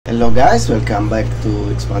Hello guys, welcome back to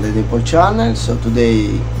Xmandre Dimple channel. So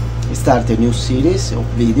today we start a new series of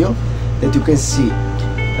video that you can see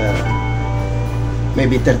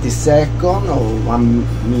maybe 30 seconds or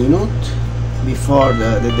 1 minute before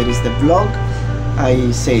there is the vlog.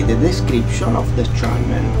 I say the description of the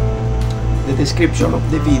channel, the description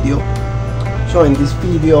of the video. So in this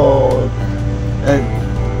video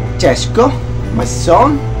Chesco, my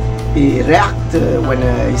son, he react when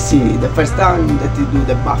he see the first time that he do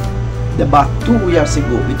the bath 2 years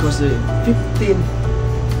ago, because 15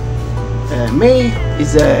 May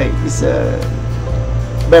is a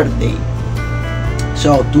birthday.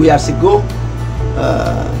 So 2 years ago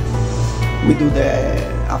we do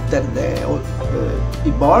after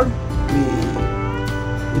he born,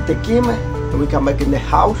 we take him and we come back in the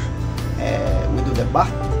house, we do the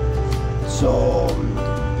bath. So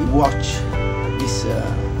he watch this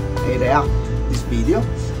I react this video,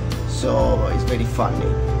 so it's very funny.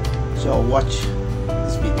 So watch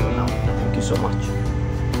this video now. Thank you so much.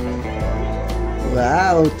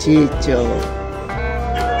 Wow, Chicho.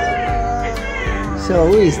 So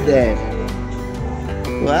who is there?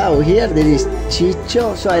 Wow, here there is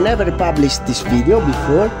Chicho. So I never published this video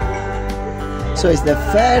before. So it's the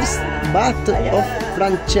first bath of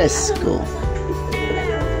Francesco.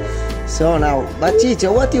 So now, but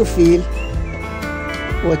Chicho, what do you feel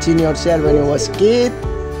watching yourself when you was a kid?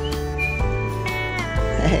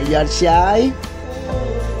 You are shy?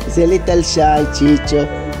 It's a little shy, Chicho,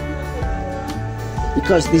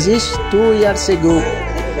 because this is 2 years ago.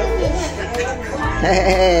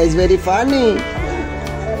 It's very funny.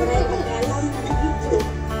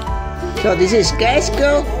 So this is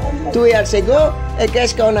Chesco 2 years ago and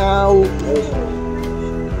Chesco now.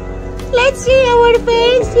 Let's see our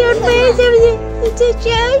face, your face, it's a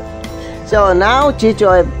shy. So now Chicho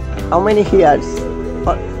have how many years?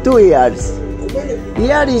 2 years.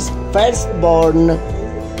 Here is firstborn.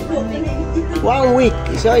 1 week.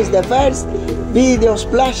 So it's the first video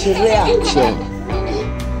splash reaction.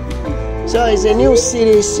 So it's a new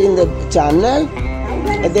series in the channel.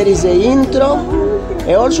 And there is an intro.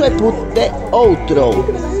 And also I put the outro.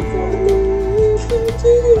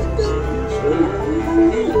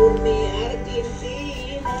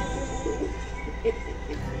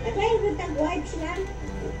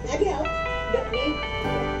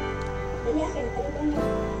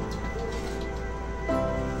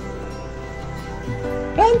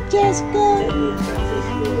 Francesco.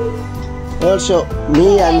 Also,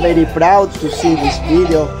 I'm very proud to see this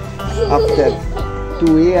video after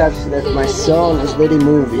 2 years, that my son is very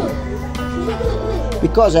moving.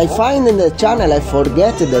 Because I find in the channel, I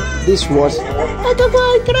forget that this was... I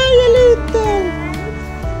cry a little.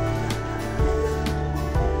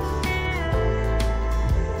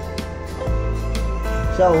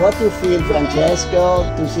 So what do you feel, Francesco,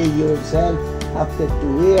 to see yourself after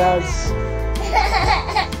 2 years?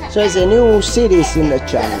 So it's a new series in the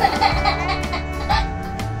channel.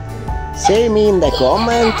 Say me in the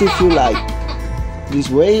comment if you like this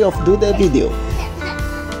way of do the video.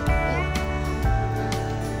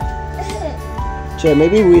 So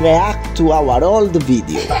maybe we react to our old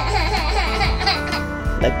video.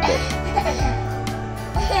 Like that.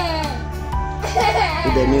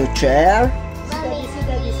 With the new chair.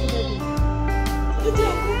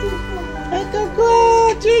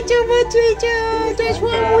 Chicho, just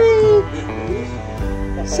 1 week.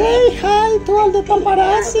 Say hi to all the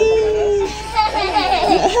paparazzi.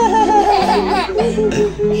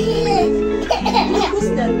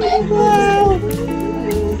 Wow.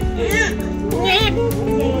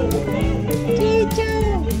 Chicho.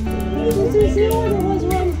 This is was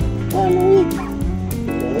 1 week.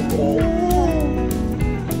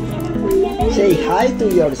 Say hi to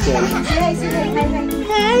yourself. Hi,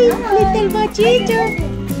 little Chicho.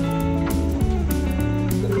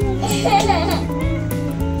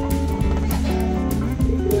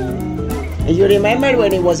 You remember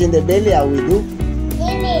when he was in the belly how we do?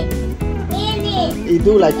 He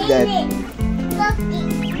do like that.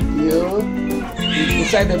 You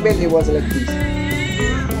inside the belly was like this.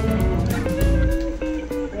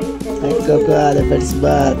 Ecco qua the first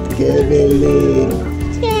bath, che bello.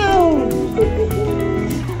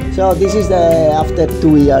 So this is the after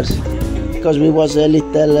 2 years, because we was a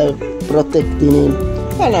little protecting him,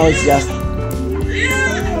 and now it's just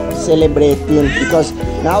celebrating, because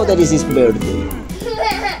now that is his birthday.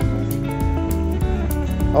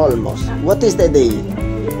 Almost. What is the day?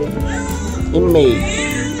 In May.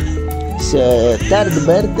 It's third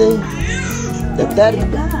birthday. The third?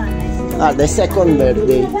 The second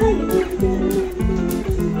birthday.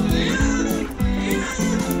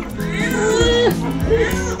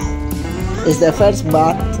 It's the first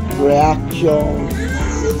bath reaction.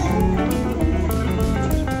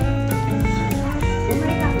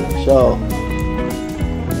 So,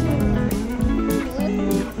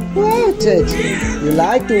 watch it. You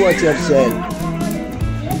like to watch yourself.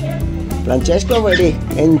 Francesco already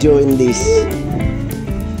enjoying this.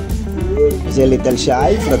 He's a little shy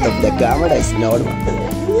in front of the camera, it's normal.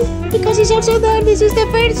 Because he's also there, this is the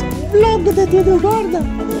first vlog that you do, guarda.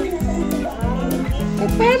 The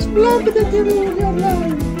first vlog that you do in your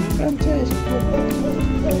life, Francesco.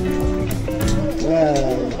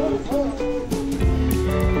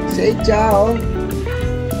 Say ciao.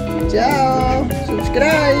 Ciao.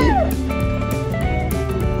 Subscribe.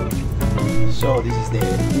 So this is the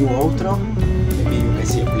new outro. Maybe you can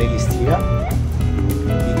see a playlist here.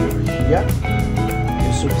 Video here.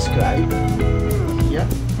 You subscribe here.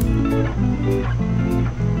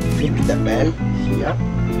 Click the bell here.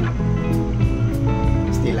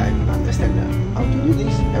 Still I don't understand how to do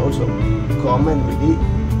this. I also comment.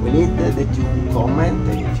 We need that you comment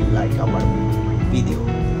if you like our video.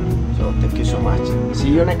 So thank you so much. See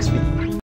you next video.